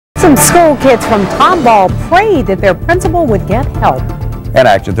Some school kids from Tomball prayed that their principal would get help. And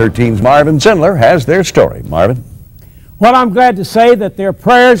Action 13's Marvin Zindler has their story. Marvin? Well, I'm glad to say that their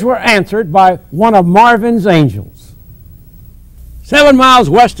prayers were answered by one of Marvin's angels. 7 miles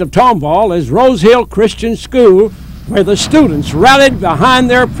west of Tomball is Rose Hill Christian School, where the students rallied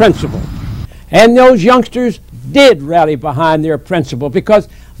behind their principal. And those youngsters did rally behind their principal because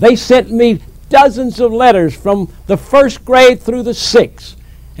they sent me dozens of letters from the 1st grade through the 6th.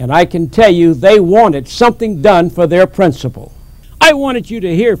 And I can tell you they wanted something done for their principal. I wanted you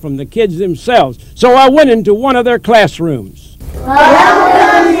to hear from the kids themselves, so I went into one of their classrooms.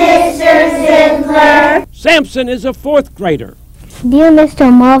 Welcome, Mr. Zindler. Samson is a 4th grader. Dear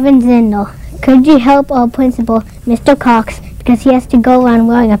Mr. Marvin Zindler, could you help our principal, Mr. Cox, because he has to go around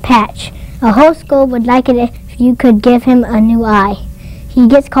wearing a patch. Our whole school would like it if you could give him a new eye. He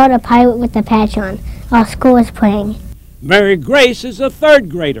gets called a pirate with the patch on. Our school is praying. Mary Grace is a 3rd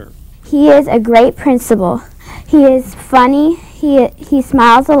grader. He is a great principal. He is funny. He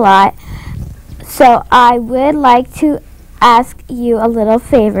smiles a lot. So I would like to ask you a little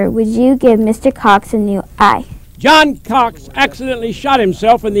favor. Would you give Mr. Cox a new eye? John Cox accidentally shot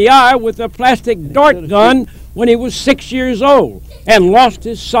himself in the eye with a plastic dart gun when he was 6 years old and lost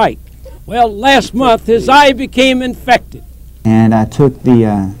his sight. Well, last month his eye became infected. And I took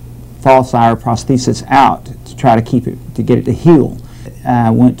the false eye or prosthesis out to try to get it to heal.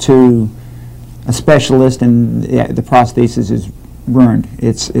 I went to a specialist, and the prosthesis is ruined.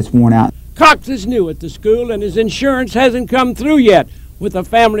 It's worn out. Cox is new at the school, and his insurance hasn't come through yet. With a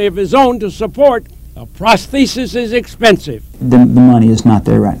family of his own to support, a prosthesis is expensive. The money is not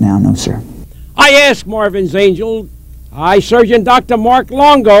there right now, no, sir. I asked Marvin's angel, eye surgeon Dr. Marc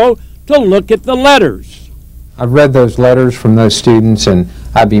Longo, to look at the letters. I've read those letters from those students, and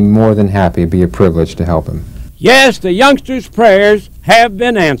I'd be more than happy. It'd be a privilege to help them. Yes, the youngsters' prayers have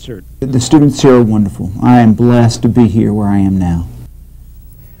been answered. The students here are wonderful. I am blessed to be here where I am now.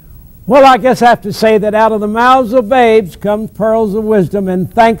 Well, I guess I have to say that out of the mouths of babes come pearls of wisdom,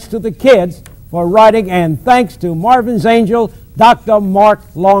 and thanks to the kids for writing, and thanks to Marvin's angel, Dr. Marc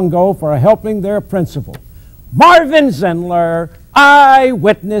Longo, for helping their principal. Marvin Zindler,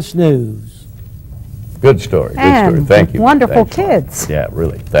 Eyewitness News. Good story. Good And story. Thank you. wonderful Thanks. kids. Yeah,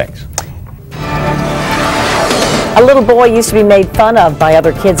 really. Thanks. A little boy used to be made fun of by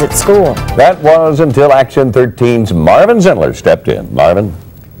other kids at school. That was until Action 13's Marvin Zindler stepped in. Marvin?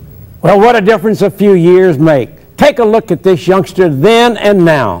 Well, what a difference a few years make. Take a look at this youngster then and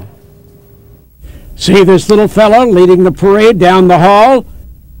now. See this little fellow leading the parade down the hall?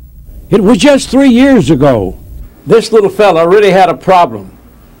 It was just 3 years ago. This little fellow really had a problem.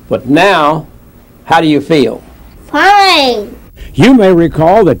 But now, how do you feel? Fine. You may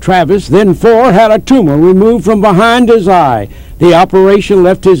recall that Travis, then 4, had a tumor removed from behind his eye. The operation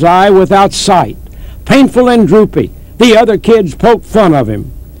left his eye without sight, painful and droopy. The other kids poked fun of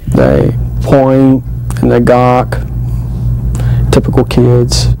him. They point and they gawk. Typical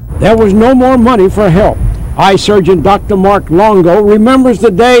kids. There was no more money for help. Eye surgeon Dr. Marc Longo remembers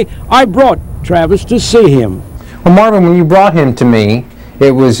the day I brought Travis to see him. Well, Marvin, when you brought him to me,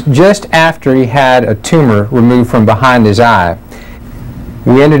 it was just after he had a tumor removed from behind his eye.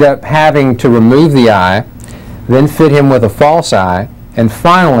 We ended up having to remove the eye, then fit him with a false eye, and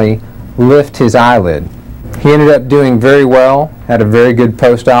finally lift his eyelid. He ended up doing very well, had a very good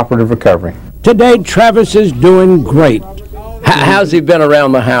post-operative recovery. Today, Travis is doing great. How's he been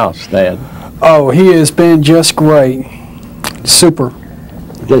around the house, Dad? Oh, he has been just great. Super.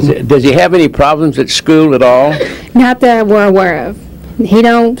 Does he have any problems at school at all? Not that we're aware of. He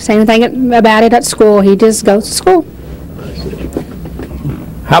don't say anything about it at school. He just goes to school.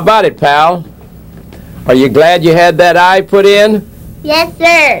 How about it, pal? Are you glad you had that eye put in? Yes,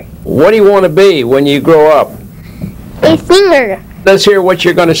 sir. What do you want to be when you grow up? A singer. Let's hear what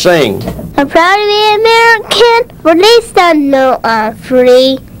you're going to sing. I'm proud to be American, but at least I know I'm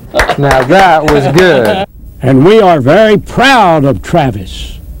free. Now that was good. And we are very proud of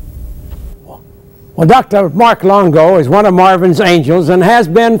Travis. Well, Dr. Marc Longo is one of Marvin's angels and has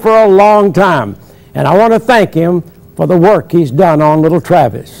been for a long time. And I want to thank him for the work he's done on little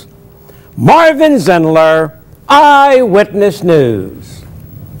Travis. Marvin Zindler, Eyewitness News.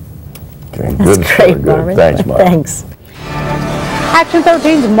 Okay, That's good great, story. Marvin. Thanks, Marvin. Thanks. Action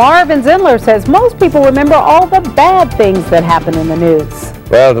 13's Marvin Zindler says most people remember all the bad things that happen in the news.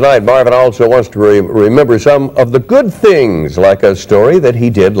 Well, tonight, Marvin also wants to remember some of the good things, like a story that he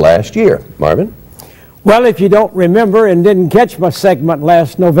did last year. Marvin? Well, if you don't remember and didn't catch my segment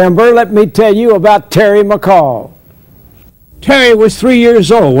last November, let me tell you about Terry McCall. Terry was 3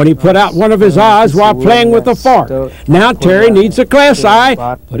 years old when he put out one of his eyes while playing with a fork. Now Terry needs a glass eye,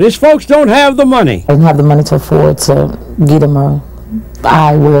 but his folks don't have the money. Doesn't have the money to afford to get him a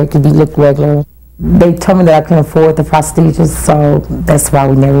eye where it could be look regular. They told me that I couldn't afford the prosthesis, so that's why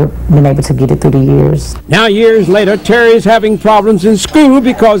we never been able to get it through the years. Now years later, Terry is having problems in school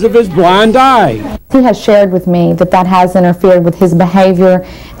because of his blind eye. He has shared with me that that has interfered with his behavior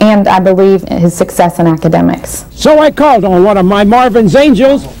and, I believe, his success in academics. So I called on one of my Marvin's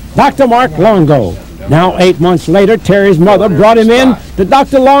angels, Dr. Marc Longo. Now 8 months later, Terry's mother brought him in to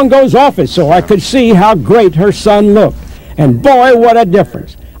Dr. Longo's office so I could see how great her son looked. And boy, what a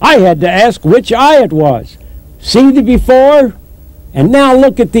difference. I had to ask which eye it was. See the before, and now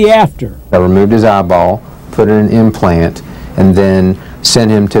look at the after. I removed his eyeball, put in an implant, and then sent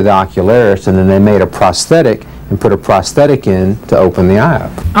him to the ocularist, and then they made a prosthetic and put a prosthetic in to open the eye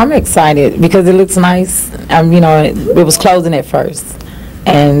up. I'm excited because it looks nice. You know, it was closing at first,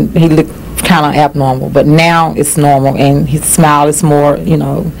 and he looked kind of abnormal, but now it's normal, and his smile is more, you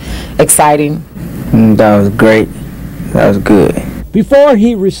know, exciting. That was great. That was good. Before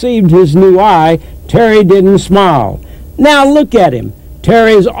he received his new eye, Terry didn't smile. Now look at him.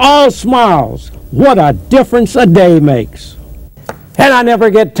 Terry's all smiles. What a difference a day makes. And I never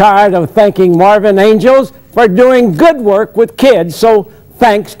get tired of thanking Marvin Angels for doing good work with kids, so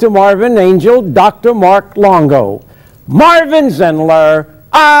thanks to Marvin Angel, Dr. Marc Longo. Marvin Zindler,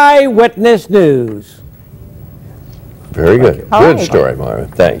 Eyewitness News. Very good. Good story,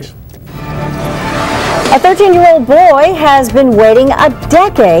 Marvin. Thanks. A 13-year-old boy has been waiting a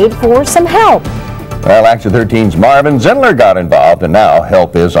decade for some help. Well, Action 13's Marvin Zindler got involved, and now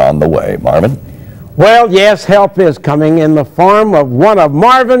help is on the way. Marvin? Well, yes, help is coming in the form of one of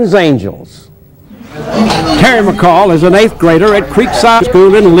Marvin's angels. Terry McCall is an 8th grader at Creekside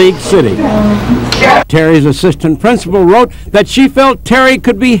School in League City. Terry's assistant principal wrote that she felt Terry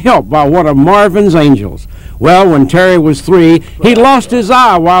could be helped by one of Marvin's angels. Well, when Terry was 3, he lost his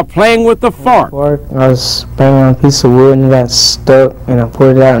eye while playing with the fork. I was playing on a piece of wood and it got stuck, and I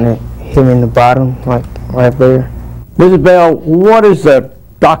pulled it out and it hit me in the bottom, like right there. Mrs. Bell, what does the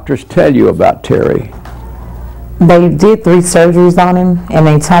doctors tell you about Terry? They did 3 surgeries on him, and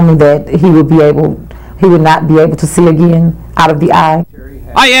they told me that he would not be able to see again out of the eye.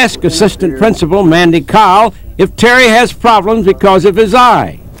 I asked assistant principal Mandy Kyle if Terry has problems because of his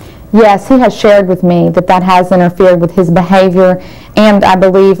eye. Yes, he has shared with me that that has interfered with his behavior and, I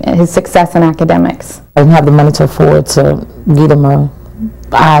believe, his success in academics. I didn't have the money to afford to get him a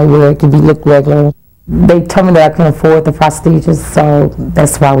eye where it could be look regular. They told me that I couldn't afford the prosthesis, so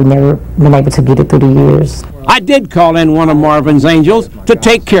that's why we never been able to get it through the years. I did call in one of Marvin's angels to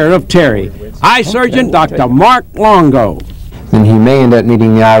take care of Terry, eye surgeon Dr. Marc Longo. Then he may end up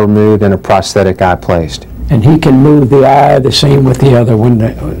needing the eye removed and a prosthetic eye placed. And he can move the eye the same with the other when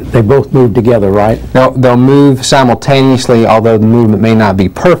they both move together, right? No, they'll move simultaneously, although the movement may not be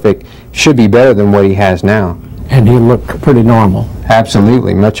perfect, should be better than what he has now. And he'll look pretty normal.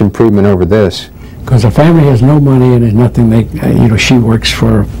 Absolutely, much improvement over this. Because the family has no money and there's nothing she works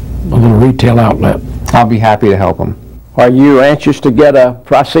for a little retail outlet. I'll be happy to help him. Are you anxious to get a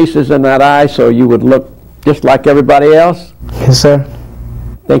prosthesis in that eye so you would look just like everybody else? Yes, sir.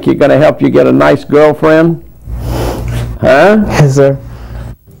 Think you're going to help you get a nice girlfriend? Huh? Yes, sir.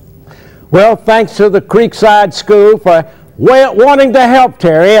 Well, thanks to the Creekside School for wanting to help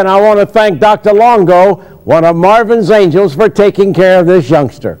Terry, and I want to thank Dr. Longo, one of Marvin's angels, for taking care of this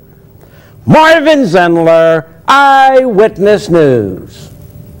youngster. Marvin Zindler, Eyewitness News.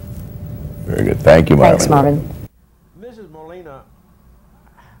 Very good. Thank you, Marvin. Thanks, Marvin. Mrs. Molina,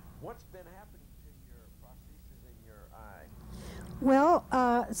 what's been happening to your prosthesis in your eye?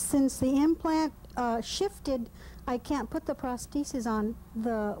 Well, since the implant shifted, I can't put the prosthesis on.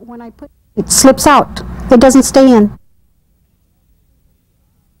 When I put it slips out. It doesn't stay in.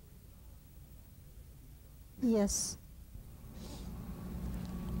 Yes.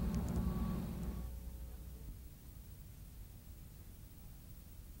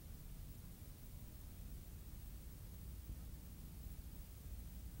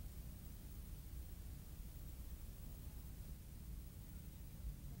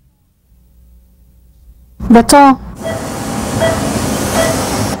 That's all.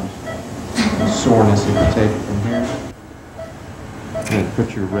 Soreness if you take it from here. And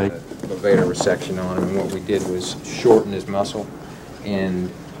put your levator resection on him, and what we did was shorten his muscle, and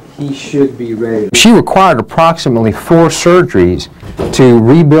he should be ready. She required approximately 4 surgeries to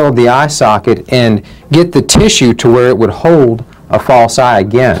rebuild the eye socket and get the tissue to where it would hold a false eye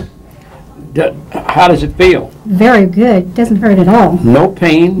again. How does it feel? Very good. Doesn't hurt at all. No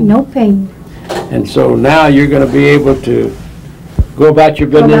pain? No pain. And so now you're going to be able to go about your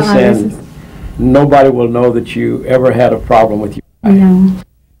business, about my and business. nobody will know that you ever had a problem with your eye. No.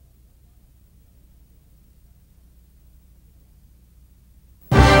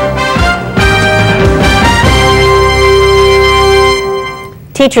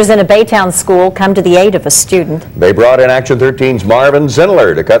 Teachers in a Baytown school come to the aid of a student. They brought in Action 13's Marvin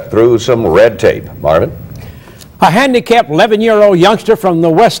Zindler to cut through some red tape. Marvin? A handicapped 11-year-old youngster from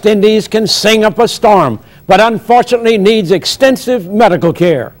the West Indies can sing up a storm, but unfortunately needs extensive medical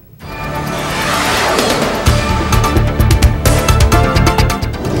care.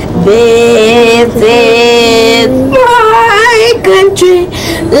 This is my country,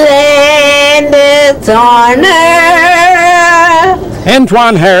 land is honor.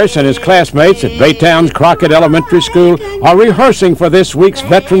 Antoine Harris and his classmates at Baytown's Crockett Elementary School are rehearsing for this week's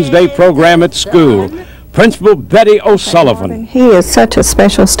Veterans Day program at school. Principal Betty O'Sullivan. He is such a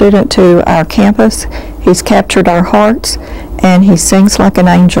special student to our campus. He's captured our hearts, and he sings like an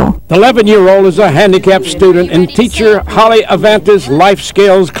angel. The 11-year-old is a handicapped student in teacher Holly Avanta's life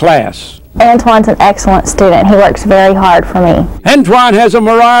skills class. Antoine's an excellent student. He works very hard for me. Antoine has a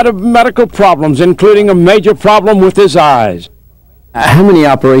myriad of medical problems, including a major problem with his eyes. How many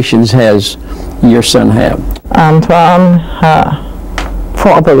operations has your son had? Antoine had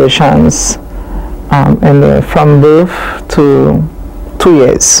 4 operations, and from birth to 2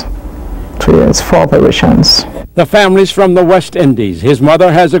 years. 2 years, 4 operations. The family's from the West Indies. His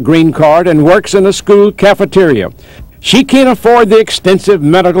mother has a green card and works in a school cafeteria. She can't afford the extensive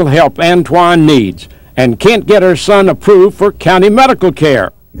medical help Antoine needs and can't get her son approved for county medical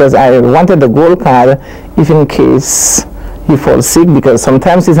care. Because I wanted the gold card if in case he falls sick, because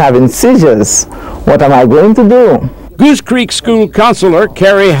sometimes he's having seizures. What am I going to do? Goose Creek School Counselor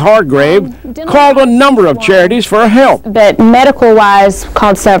Carrie Hargrave called a number of charities for help. But medical-wise,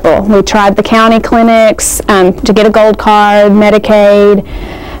 called several. We tried the county clinics to get a gold card, Medicaid,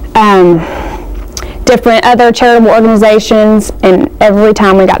 different other charitable organizations, and every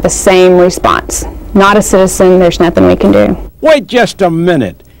time we got the same response. Not a citizen, there's nothing we can do. Wait just a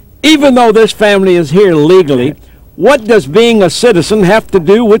minute. Even though this family is here legally, what does being a citizen have to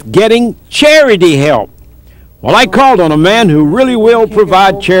do with getting charity help? Well, I called on a man who really will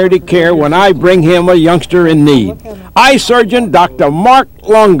provide charity care when I bring him a youngster in need. Eye surgeon Dr. Marc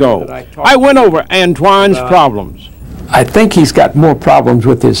Longo. I went over Antoine's problems. I think he's got more problems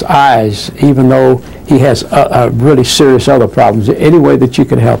with his eyes, even though he has really serious other problems. Any way that you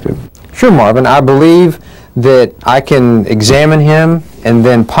can help him? Sure, Marvin. I believe that I can examine him and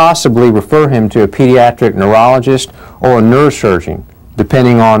then possibly refer him to a pediatric neurologist or a neurosurgeon,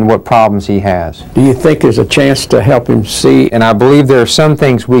 depending on what problems he has. Do you think there's a chance to help him see? And I believe there are some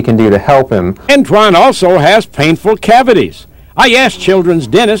things we can do to help him. Antoine also has painful cavities. I asked children's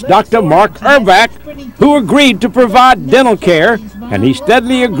dentist Dr. Mark Erbach, who agreed to provide dental care, and he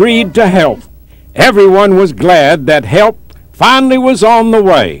steadily agreed to help. Everyone was glad that help finally was on the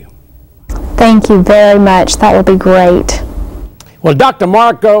way. Thank you very much. That will be great. Well, Dr.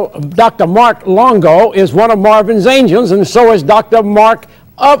 Marc Longo is one of Marvin's angels, and so is Dr. Mark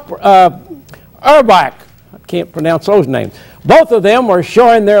Erbach. I can't pronounce those names. Both of them are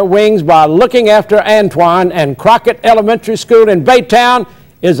showing their wings by looking after Antoine, and Crockett Elementary School in Baytown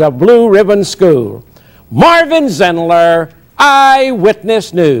is a blue ribbon school. Marvin Zindler,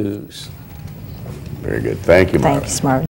 Eyewitness News. Very good. Thank you, Marvin. Thanks, Marvin.